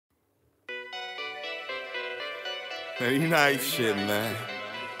Hey, nice shit, man.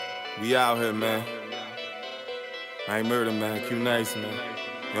 We out here, man. I ain't murder, man. Q nice, man.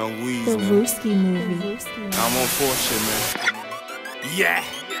 Young Weeds, The man. Rooski movie. I'm on force shit, man. Yeah.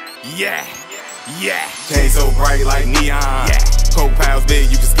 Chain so bright like neon. Coke piles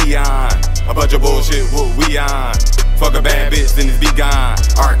big, you can ski on. A bunch of bullshit, what we on? Fuck a bad bitch, then it's be gone.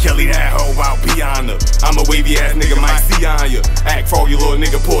 R. Kelly, that hoe, I'll be on her. I'm a wavy ass nigga, might see on ya. Act froggy, little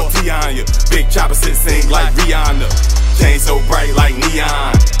nigga, pour tea on ya. Big chopper sit sing like Rihanna. Chain so bright like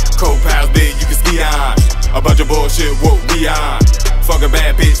neon. Coke piles big, you can ski on. A bunch of bullshit, what we on? Fuck a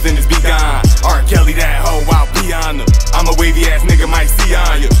bad bitch, then it's be gone. R. Kelly, that hoe, I'll be on her. I'm a wavy ass nigga, might see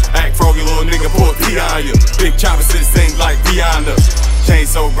on ya. Act froggy, little nigga, pour tea on ya. Big chopper sit sing like Rihanna. Chain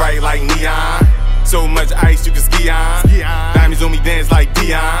so bright like neon. So much ice you can ski on. Diamonds on me dance like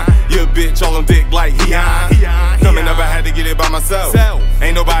Dion. Your bitch all on dick like Heon. Coming up, I had to get it by myself.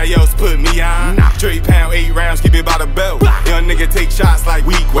 Ain't nobody else put me on. 3 pound, 8 rounds, keep it by the belt. Young nigga take shots like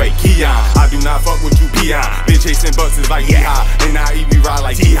weak weight, Keon. I do not fuck with you, peon. Been chasing buses like Yeehaw. And I even ride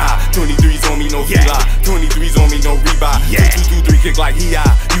like Yeehaw. 23s on me, no fly. 23s on me, no rebuy. 2, 2, 3 kick like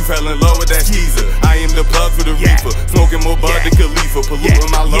Heehaw. You fell in love with that skeezer. I am the plug for the reefer. Smoking more bud than Khalifa.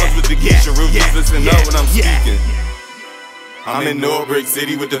 Polluting my lungs with the geisha. Real listen up when I'm speaking. I'm in Norbrick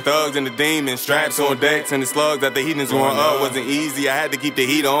City with the thugs and the demons. Straps on decks and the slugs that the heathens going up. Wasn't easy, I had to keep the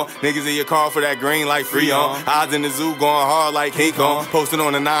heat on. Niggas in your car for that green like free on. Eyes in the zoo going hard like King Kong. Posted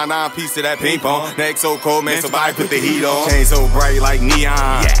on a 9-9 piece of that ping pong. Neck so cold, man, somebody put the heat on. Chain so bright like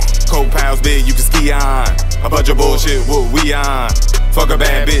neon. Coke piles big, you can ski on. A bunch of bullshit, what we on? Fuck a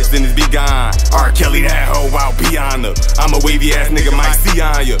bad bitch, then it's be gone. R. Kelly, that hoe, I'll be on her. I'm a wavy ass nigga, might see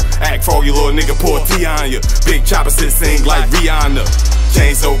on ya. Act froggy, little nigga, pour tea on ya. Big chopper sit sing like Rihanna.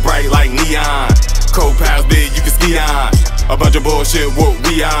 Chain so bright like neon. Coke piles big, you can ski on. A bunch of bullshit, what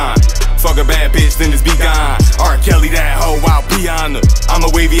we on? Fuck a bad bitch, then it's be gone. R. Kelly, that hoe, I'll be on her. I'm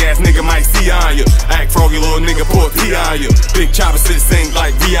a wavy ass nigga, might see on ya. Act froggy, little nigga, pour tea on ya. Big chopper sit sing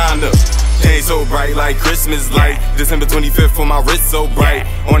like Rihanna. Chain so bright like Christmas light. December 25th for my wrist so bright.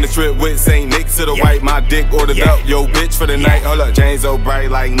 On the trip with St. Nick to the white. My dick ordered up, yo bitch for the night. Hold up, chain so bright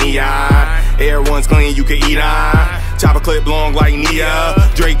like neon. Air one's clean, you can eat on. Chopper clip long like Nia.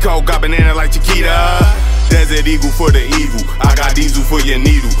 Draco got banana like Chiquita. Desert Eagle for the evil. I got diesel for your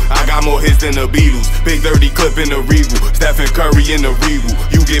needle. I got more hits than the Beatles. Big 30 clip in the Regal. Stephen Curry in the Regal.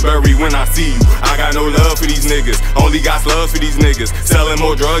 You get buried when I see you. I got no love for these niggas. Only got love for these niggas. Selling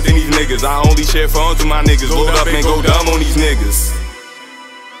more drugs than these niggas. I only share funds with my niggas. Load up and go dumb on these niggas.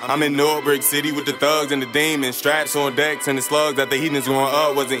 I'm in Norbrick City with the thugs and the demons. Straps on decks and the slugs that the heathens going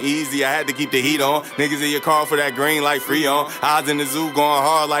up. Wasn't easy, I had to keep the heat on. Niggas in your car for that green like free on. Eyes in the zoo going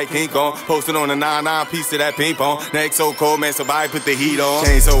hard like King Kong. Posted on a 9-9 piece of that ping pong. Neck so cold, man, somebody put the heat on.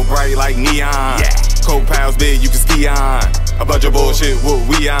 Chain so bright like neon. Coke piles big, you can ski on. A bunch of bullshit, what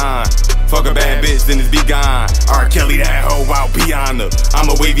we on? Fuck a bad bitch, then it's be gone. R. Kelly, that hoe, I'll be on her. I'm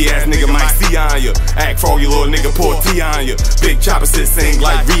a wavy ass nigga, might see on ya. Act froggy, little nigga, pour tea on ya. Big chopper sit sing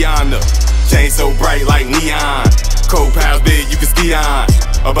like Rihanna. Chain so bright like neon. Coke piles big, you can ski on.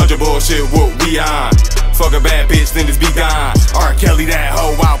 A bunch of bullshit, what we on? Fuck a bad bitch, then it's be gone. R. Kelly, that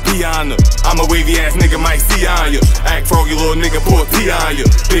hoe, I'll be on her. I'm a wavy ass nigga, might see on ya. Act froggy, little nigga, pour tea on ya.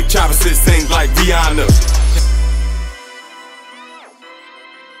 Big chopper sit sing like Rihanna.